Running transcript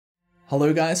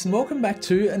Hello guys and welcome back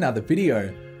to another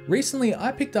video. Recently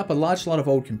I picked up a large lot of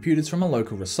old computers from a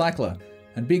local recycler,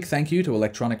 and big thank you to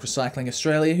Electronic Recycling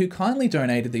Australia who kindly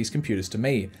donated these computers to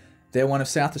me. They're one of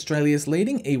South Australia's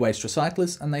leading e-waste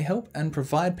recyclers and they help and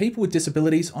provide people with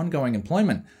disabilities ongoing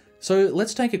employment. So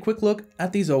let's take a quick look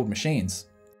at these old machines.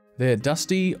 They're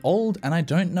dusty, old, and I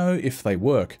don't know if they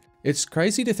work. It's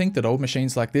crazy to think that old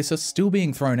machines like this are still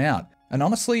being thrown out, and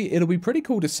honestly it'll be pretty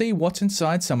cool to see what's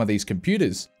inside some of these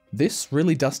computers. This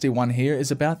really dusty one here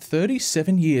is about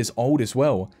 37 years old as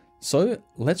well, so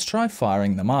let's try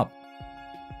firing them up.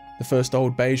 The first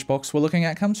old beige box we're looking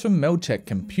at comes from Meldtech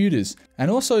Computers, and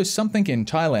also something in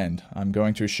Thailand. I'm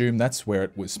going to assume that's where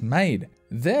it was made.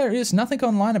 There is nothing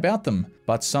online about them,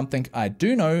 but something I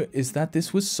do know is that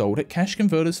this was sold at cash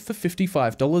converters for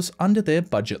 $55 under their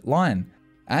budget line.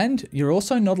 And you're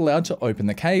also not allowed to open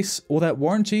the case, or that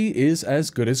warranty is as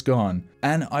good as gone.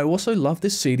 And I also love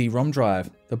this CD-ROM drive.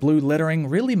 The blue lettering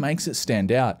really makes it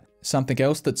stand out. Something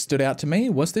else that stood out to me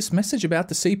was this message about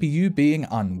the CPU being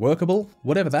unworkable,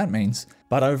 whatever that means.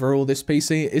 But overall this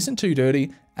PC isn't too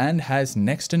dirty and has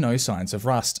next to no signs of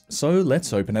rust, so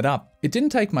let's open it up. It didn't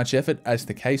take much effort as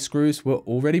the case screws were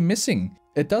already missing.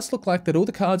 It does look like that all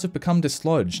the cards have become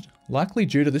dislodged, likely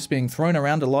due to this being thrown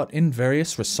around a lot in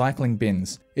various recycling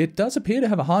bins. It does appear to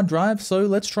have a hard drive, so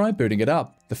let's try booting it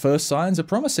up. The first signs are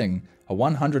promising, a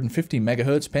 150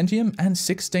 MHz Pentium and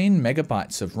 16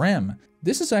 MB of RAM.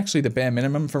 This is actually the bare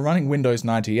minimum for running Windows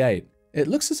 98. It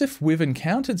looks as if we've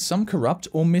encountered some corrupt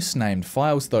or misnamed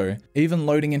files though. Even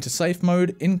loading into safe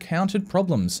mode encountered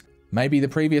problems. Maybe the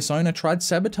previous owner tried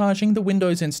sabotaging the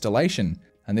Windows installation,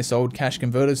 and this old cash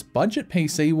converter's budget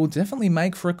PC will definitely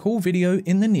make for a cool video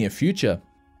in the near future.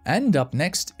 And up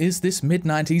next is this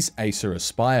mid-90s Acer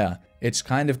Aspire. It's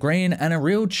kind of green and a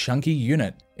real chunky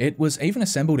unit. It was even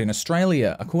assembled in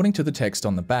Australia, according to the text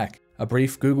on the back. A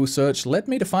brief Google search led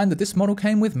me to find that this model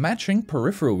came with matching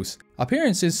peripherals.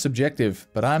 Appearance is subjective,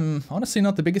 but I'm honestly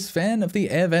not the biggest fan of the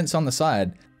air vents on the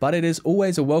side, but it is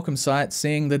always a welcome sight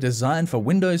seeing the Design for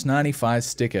Windows 95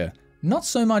 sticker. Not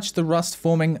so much the rust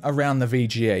forming around the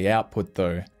VGA output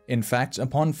though. In fact,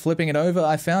 upon flipping it over,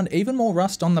 I found even more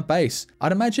rust on the base.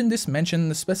 I'd imagine this mentioned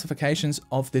the specifications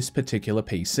of this particular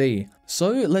PC. So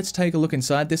let's take a look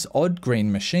inside this odd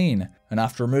green machine. And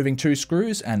after removing two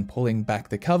screws and pulling back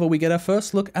the cover, we get our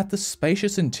first look at the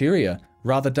spacious interior.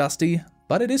 Rather dusty,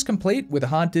 but it is complete with a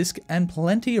hard disk and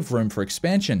plenty of room for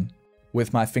expansion.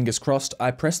 With my fingers crossed,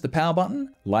 I pressed the power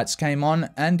button, lights came on,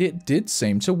 and it did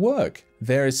seem to work.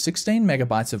 There is 16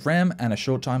 MB of RAM and a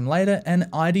short time later an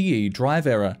IDE drive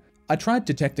error. I tried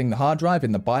detecting the hard drive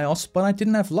in the BIOS, but I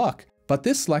didn't have luck. But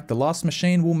this, like the last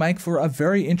machine, will make for a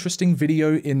very interesting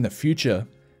video in the future.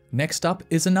 Next up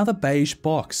is another beige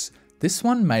box. This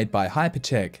one made by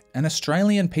Hypertech, an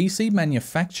Australian PC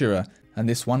manufacturer, and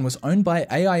this one was owned by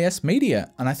AIS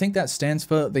Media, and I think that stands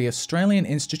for the Australian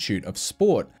Institute of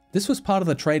Sport. This was part of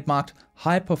the trademarked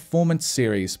High Performance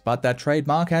series, but that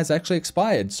trademark has actually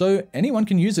expired, so anyone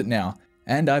can use it now.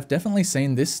 And I've definitely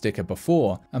seen this sticker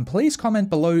before, and please comment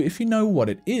below if you know what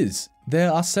it is.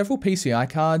 There are several PCI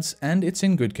cards, and it's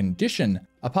in good condition,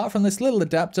 apart from this little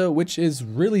adapter which is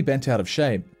really bent out of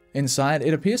shape. Inside,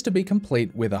 it appears to be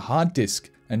complete with a hard disk,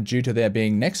 and due to there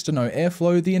being next to no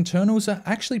airflow, the internals are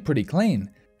actually pretty clean.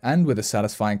 And with a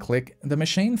satisfying click, the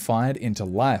machine fired into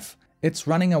life. It's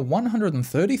running a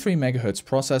 133 MHz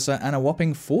processor and a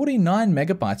whopping 49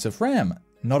 MB of RAM.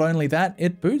 Not only that,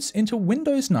 it boots into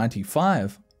Windows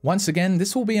 95. Once again,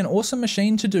 this will be an awesome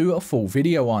machine to do a full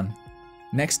video on.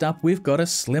 Next up, we've got a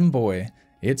Slim Boy.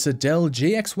 It's a Dell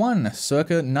GX1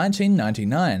 circa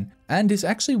 1999 and is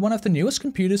actually one of the newest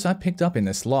computers I picked up in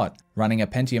this lot, running a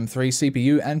Pentium 3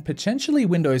 CPU and potentially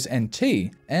Windows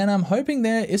NT, and I'm hoping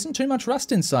there isn't too much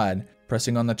rust inside.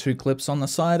 Pressing on the two clips on the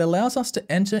side allows us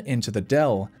to enter into the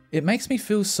Dell. It makes me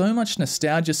feel so much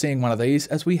nostalgia seeing one of these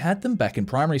as we had them back in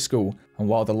primary school, and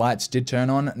while the lights did turn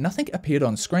on, nothing appeared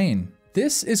on screen.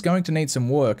 This is going to need some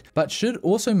work, but should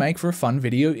also make for a fun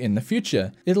video in the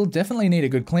future. It'll definitely need a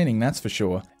good cleaning, that's for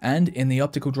sure. And in the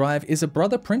optical drive is a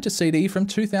Brother printer CD from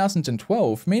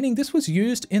 2012, meaning this was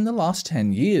used in the last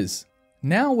 10 years.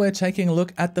 Now we're taking a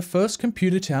look at the first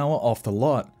computer tower off the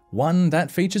lot. One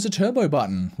that features a turbo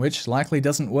button, which likely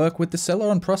doesn't work with the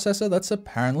Celeron processor that's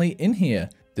apparently in here.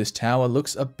 This tower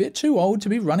looks a bit too old to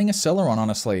be running a Celeron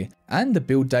honestly, and the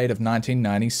build date of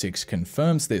 1996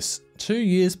 confirms this, 2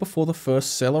 years before the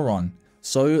first Celeron.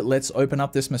 So let's open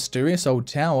up this mysterious old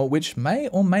tower which may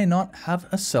or may not have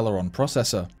a Celeron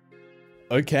processor.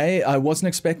 Okay, I wasn't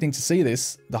expecting to see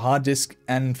this. The hard disk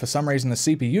and for some reason the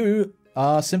CPU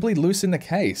are simply loose in the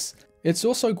case. It's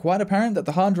also quite apparent that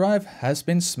the hard drive has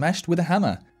been smashed with a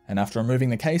hammer, and after removing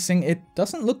the casing, it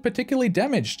doesn't look particularly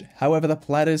damaged. However, the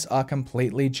platters are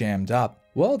completely jammed up.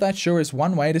 Well, that sure is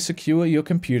one way to secure your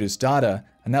computer's data.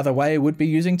 Another way would be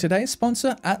using today's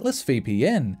sponsor, Atlas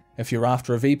VPN. If you're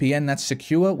after a VPN that's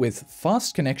secure with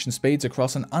fast connection speeds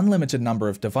across an unlimited number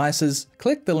of devices,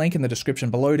 click the link in the description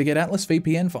below to get Atlas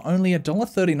VPN for only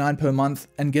 $1.39 per month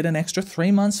and get an extra 3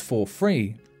 months for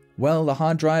free. Well, the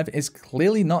hard drive is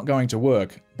clearly not going to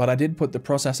work, but I did put the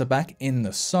processor back in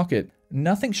the socket.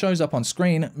 Nothing shows up on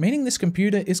screen, meaning this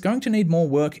computer is going to need more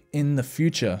work in the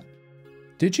future.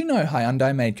 Did you know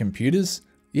Hyundai made computers?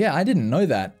 Yeah, I didn't know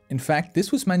that. In fact,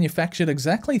 this was manufactured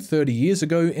exactly 30 years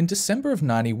ago in December of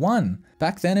 '91.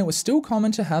 Back then, it was still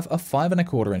common to have a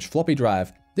 5¼ floppy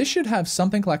drive. This should have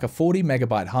something like a 40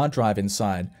 megabyte hard drive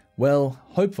inside. Well,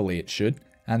 hopefully it should.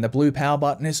 And the blue power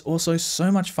button is also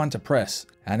so much fun to press.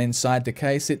 And inside the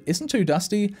case, it isn't too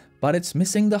dusty, but it's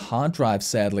missing the hard drive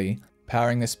sadly.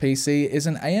 Powering this PC is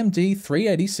an AMD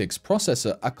 386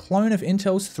 processor, a clone of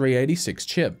Intel's 386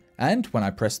 chip. And when I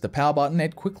pressed the power button,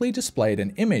 it quickly displayed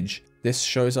an image. This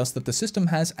shows us that the system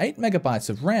has 8 megabytes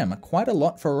of RAM, quite a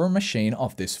lot for a machine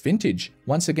of this vintage.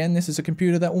 Once again, this is a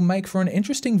computer that will make for an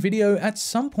interesting video at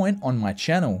some point on my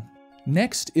channel.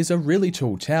 Next is a really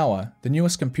tall tower, the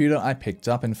newest computer I picked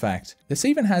up in fact. This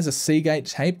even has a Seagate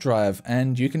tape drive,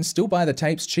 and you can still buy the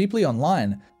tapes cheaply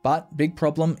online, but big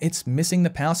problem, it's missing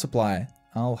the power supply.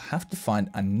 I'll have to find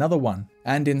another one.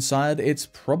 And inside, it's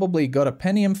probably got a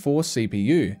Pentium 4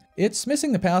 CPU. It's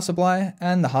missing the power supply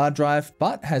and the hard drive,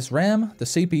 but has RAM, the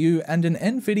CPU, and an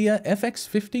NVIDIA FX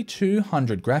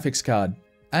 5200 graphics card.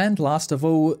 And last of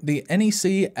all, the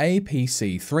NEC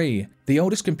APC3, the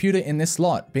oldest computer in this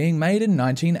lot, being made in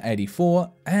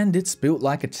 1984, and it's built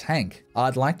like a tank.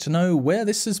 I'd like to know where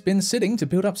this has been sitting to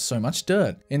build up so much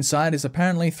dirt. Inside is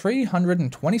apparently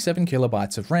 327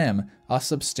 kilobytes of RAM, a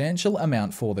substantial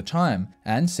amount for the time.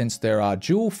 And since there are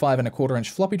dual 5¼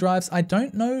 floppy drives, I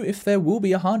don't know if there will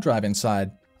be a hard drive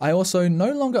inside. I also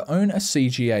no longer own a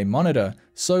CGA monitor,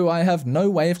 so I have no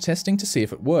way of testing to see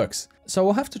if it works. So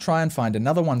I'll have to try and find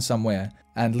another one somewhere.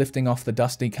 And lifting off the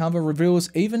dusty cover reveals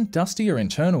even dustier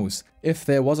internals. If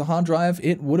there was a hard drive,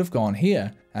 it would have gone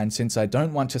here. And since I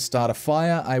don't want to start a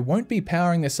fire, I won't be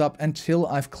powering this up until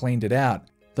I've cleaned it out.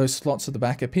 Those slots at the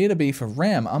back appear to be for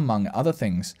RAM among other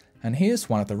things. And here's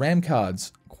one of the RAM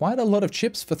cards. Quite a lot of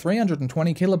chips for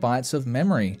 320 kilobytes of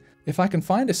memory. If I can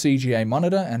find a CGA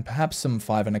monitor and perhaps some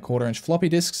 5¼ floppy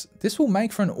disks, this will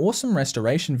make for an awesome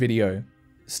restoration video.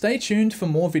 Stay tuned for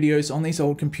more videos on these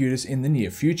old computers in the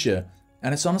near future.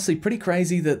 And it's honestly pretty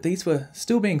crazy that these were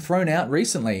still being thrown out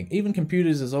recently, even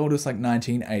computers as old as like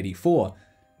 1984.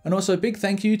 And also big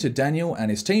thank you to Daniel and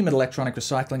his team at Electronic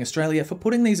Recycling Australia for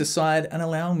putting these aside and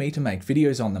allowing me to make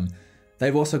videos on them.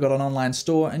 They've also got an online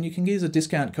store and you can use a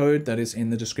discount code that is in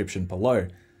the description below.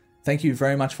 Thank you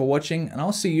very much for watching, and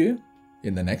I'll see you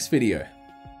in the next video.